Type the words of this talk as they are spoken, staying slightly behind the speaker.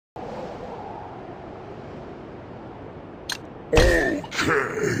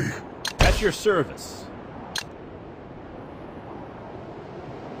Okay. At your service.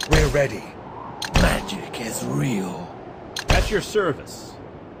 We're ready. Magic is real. At your service.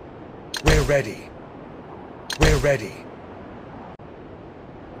 We're ready. We're ready.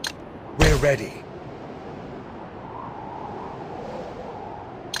 We're ready.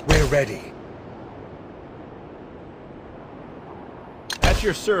 We're ready. At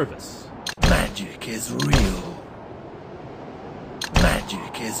your service. Magic is real.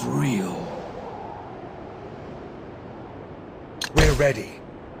 Magic is real. We're ready.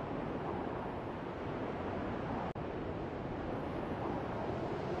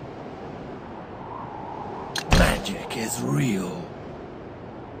 Magic is real.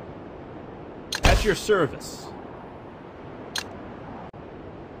 At your service.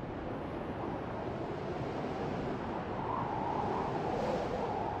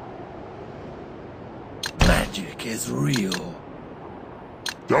 Magic is real.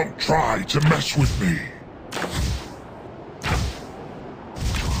 Don't try to mess with me.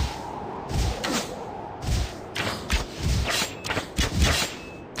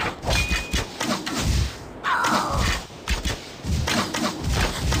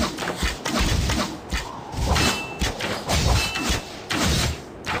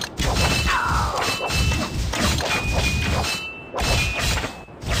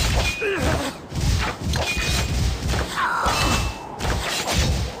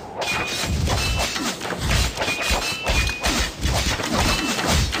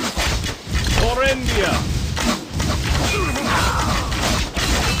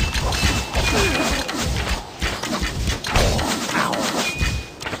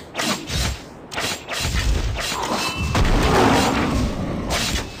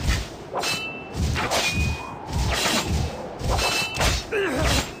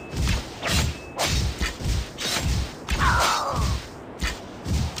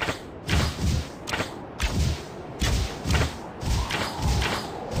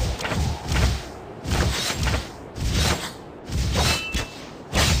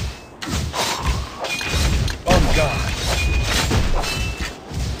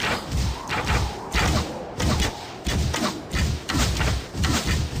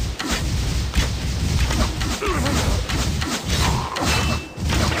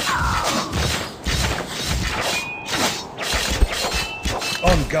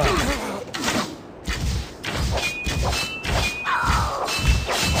 On guard.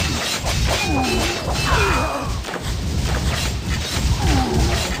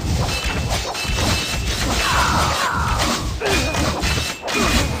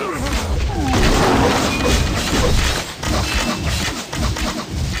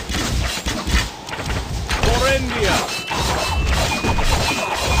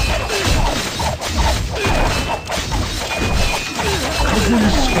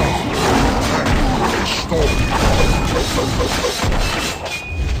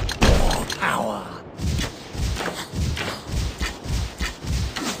 Power.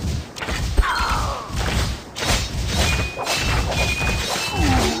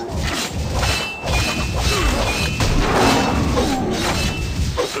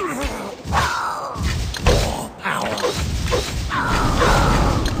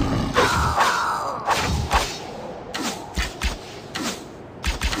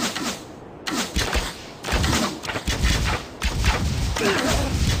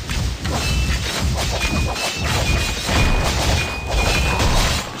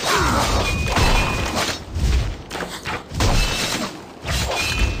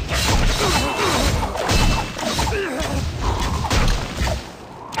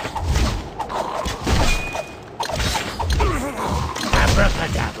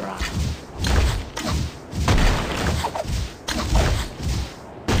 Abracadabra.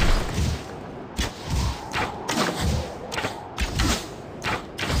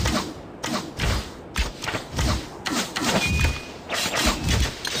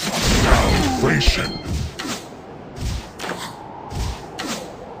 Salvation.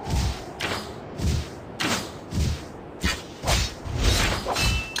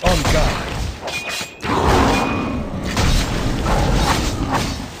 On guard.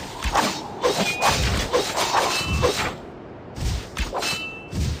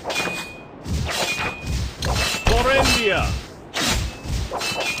 India.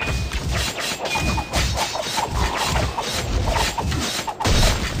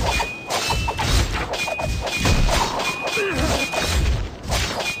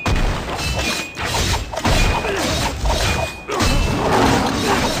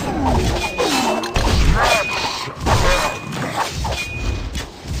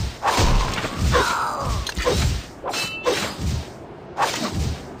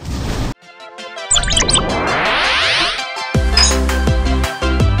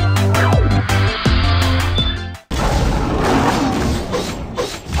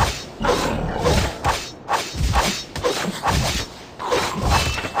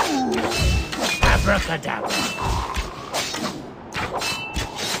 Abracadabra.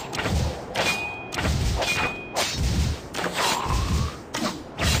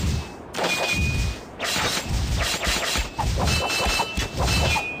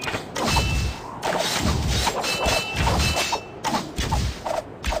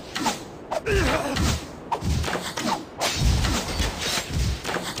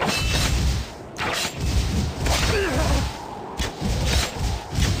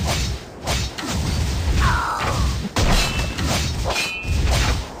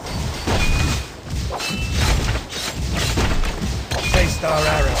 Taste our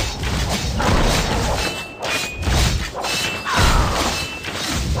arrow.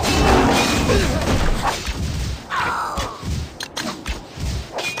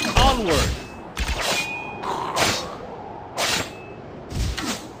 Onward!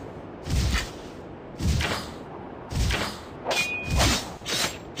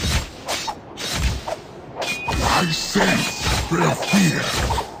 I sense their fear.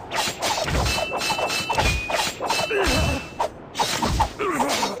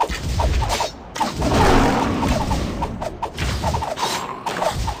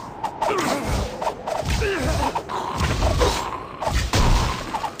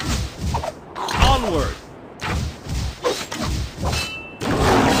 Onward!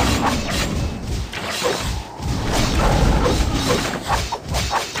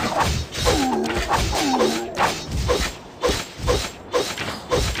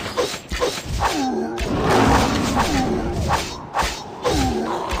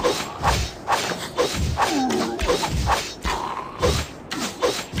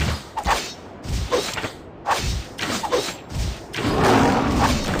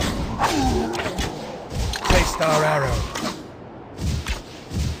 Taste our arrow.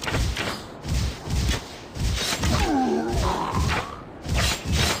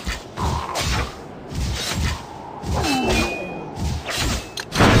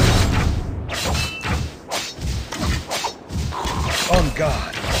 On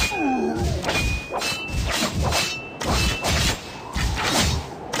guard.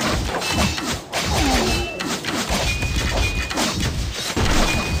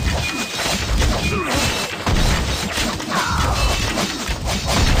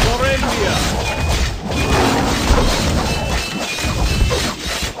 Florendia!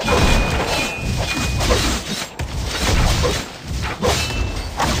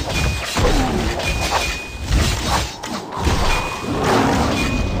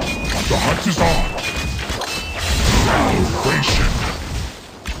 The hunt is on. Salvation.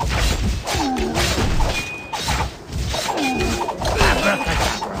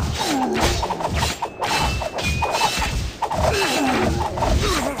 Abracadabra.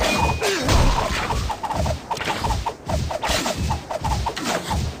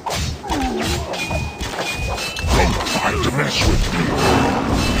 Don't try to mess with me.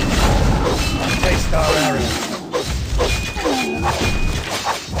 Taste our arrow.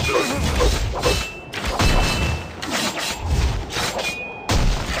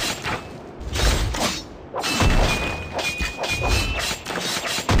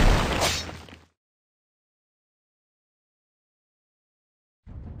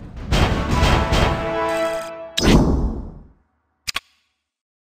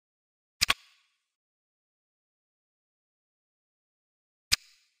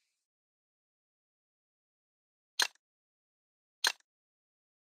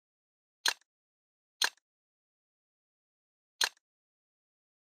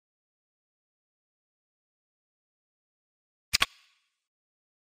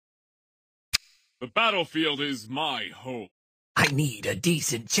 The battlefield is my home. I need a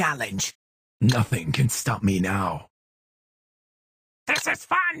decent challenge. Nothing can stop me now. This is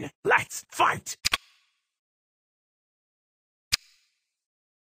fun! Let's fight!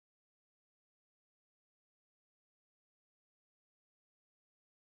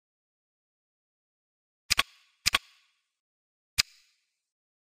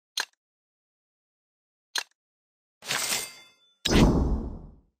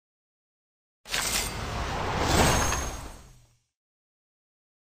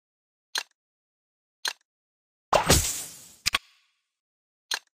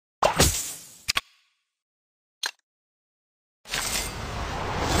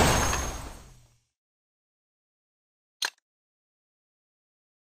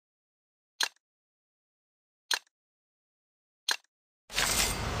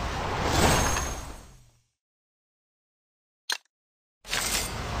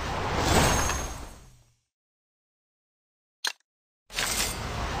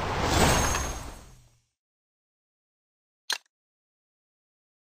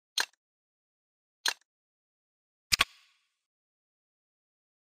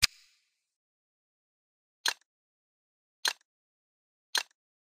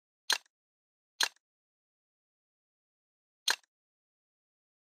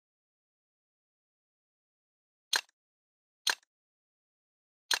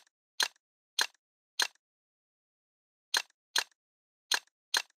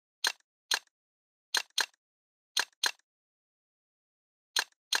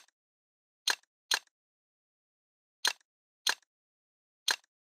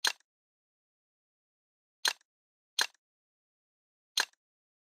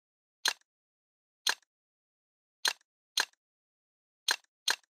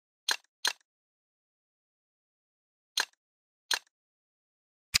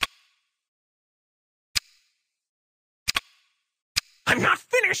 I'm not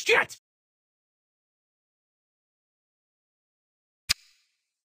finished yet!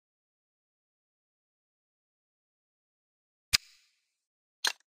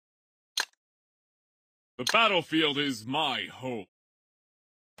 The battlefield is my home.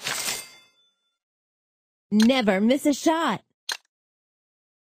 Never miss a shot.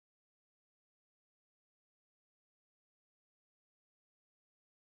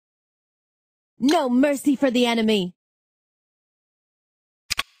 No mercy for the enemy.